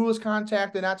 Who's that coolest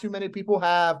contact that not too many people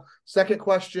have? Second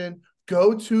question,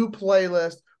 go-to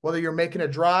playlist, whether you're making a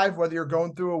drive, whether you're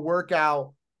going through a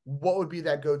workout. what would be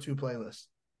that go-to playlist?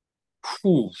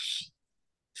 Whew.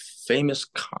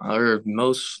 Or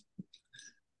most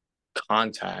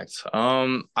contact.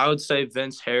 I would say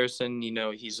Vince Harrison.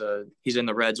 He's in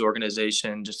the Reds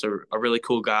organization. Just a really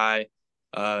cool guy.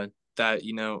 That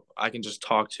I can just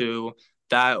talk to.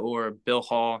 That or Bill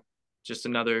Hall, just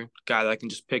another guy that I can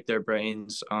just pick their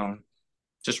brains.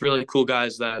 Just really cool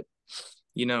guys that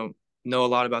you know a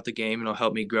lot about the game and will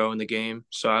help me grow in the game.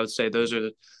 So I would say those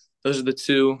are the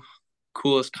two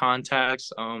coolest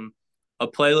contacts. A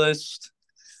playlist,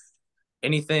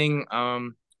 anything.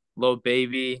 Little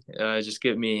baby, just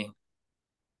give me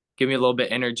a little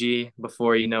bit energy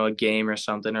before a game or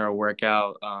something or a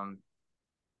workout.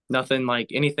 Nothing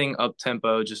like anything up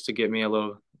tempo just to get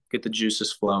the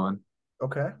juices flowing.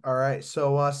 Okay. All right.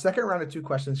 So second round of two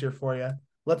questions here for you.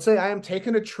 Let's say I am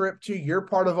taking a trip to your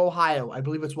part of Ohio. I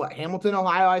believe it's what, Hamilton,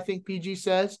 Ohio, I think PG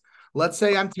says. Let's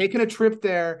say I'm taking a trip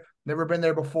there, never been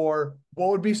there before. What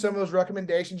would be some of those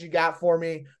recommendations you got for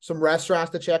me? Some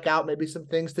restaurants to check out, maybe some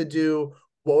things to do.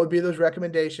 What would be those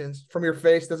recommendations? From your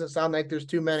face, doesn't sound like there's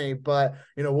too many, but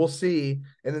we'll see.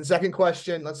 And then second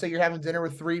question, let's say you're having dinner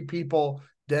with three people,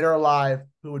 dead or alive,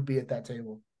 who would be at that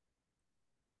table?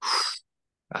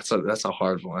 That's a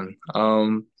hard one.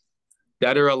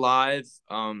 Dead or alive,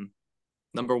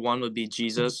 number one would be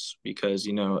Jesus because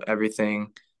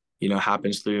everything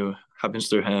happens through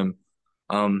him.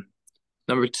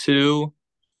 Number two,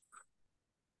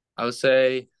 I would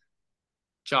say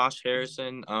Josh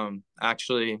Harrison.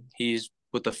 Actually, he's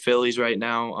with the Phillies right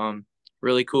now.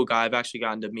 Really cool guy. I've actually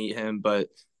gotten to meet him, but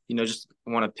just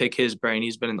want to pick his brain.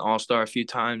 He's been an all-star a few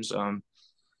times.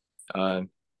 Uh,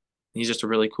 he's just a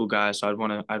really cool guy, so I'd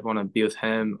want to be with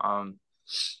him.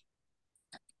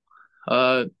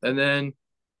 And then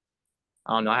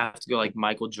I don't know. I have to go like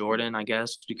Michael Jordan, I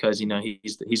guess, because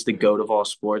he's the goat of all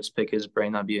sports. Pick his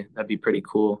brain. That'd be pretty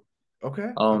cool.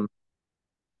 Okay. As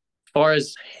far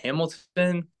as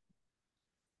Hamilton,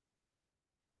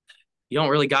 you don't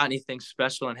really got anything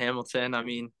special in Hamilton. I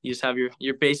mean, you just have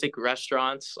your basic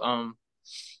restaurants.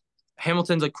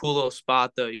 Hamilton's a cool little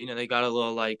spot though. They got a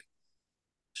little like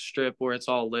strip where it's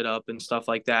all lit up and stuff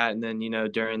like that. And then,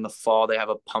 during the fall they have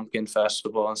a pumpkin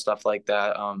festival and stuff like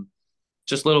that.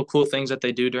 Just little cool things that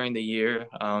they do during the year.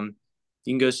 You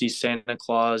can go see Santa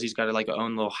Claus. He's got like a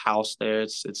own little house there.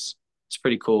 It's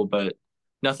pretty cool, but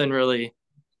nothing really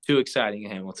too exciting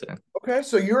in Hamilton. Okay,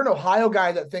 so you're an Ohio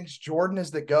guy that thinks Jordan is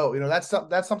the GOAT.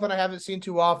 That's something I haven't seen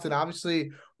too often.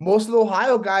 Obviously, most of the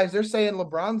Ohio guys, they're saying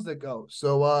LeBron's the GOAT.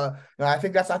 So I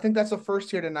think that's a first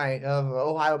here tonight of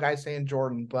Ohio guys saying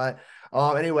Jordan. But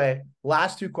anyway,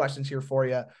 last two questions here for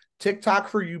you. TikTok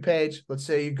for you page. Let's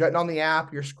say you're getting on the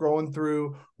app, you're scrolling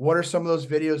through. What are some of those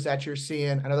videos that you're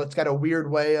seeing? I know that's got a weird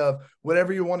way of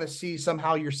whatever you want to see,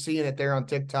 somehow you're seeing it there on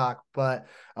TikTok. But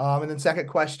and then second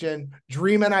question,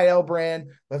 dream NIL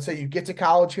brand. Let's say you get to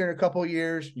college here in a couple of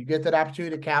years, you get that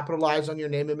opportunity to capitalize on your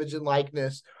name, image, and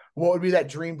likeness. What would be that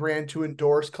dream brand to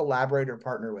endorse, collaborate, or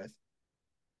partner with?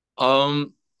 A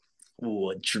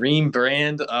dream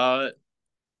brand.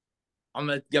 I'm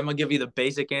gonna give you the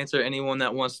basic answer. Anyone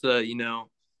that wants to,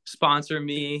 sponsor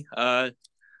me,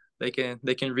 they can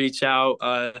reach out.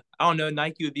 I don't know,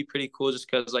 Nike would be pretty cool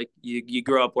just because like you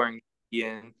grow up wearing Nike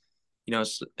and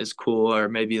it's cool. Or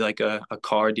maybe like a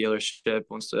car dealership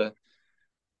wants to,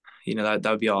 that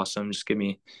would be awesome. Just give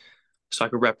me so I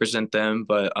could represent them.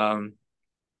 But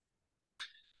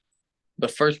the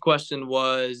first question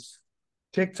was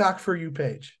TikTok for you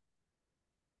page.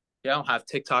 yeah, I don't have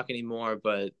TikTok anymore,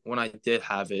 but when I did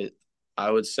have it,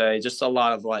 I would say just a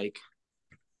lot of like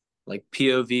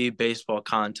POV baseball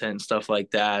content, stuff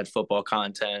like that, football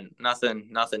content,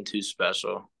 nothing too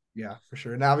special. Yeah, for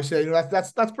sure. And obviously,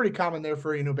 that's pretty common there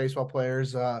for baseball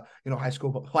players, high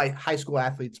school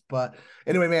athletes. But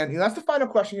anyway, man, that's the final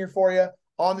question here for you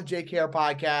on the JKR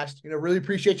podcast. Really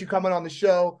appreciate you coming on the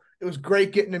show. It was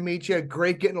great getting to meet you.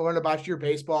 Great getting to learn about your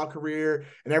baseball career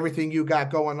and everything you got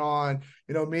going on.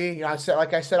 Me, I said,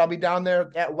 I'll be down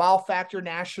there at Wow Factor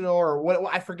National or what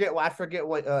I forget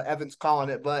what Evan's calling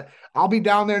it, but I'll be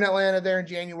down there in Atlanta there in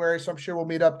January. So I'm sure we'll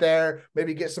meet up there,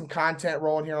 maybe get some content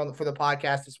rolling here for the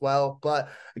podcast as well. But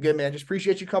again, man, just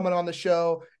appreciate you coming on the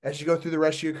show as you go through the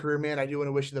rest of your career, man. I do want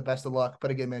to wish you the best of luck.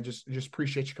 But again, man, just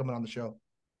appreciate you coming on the show.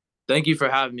 Thank you for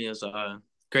having me. It was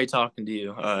great talking to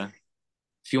you.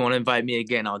 If you want to invite me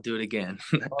again, I'll do it again.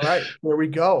 All right, there we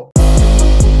go.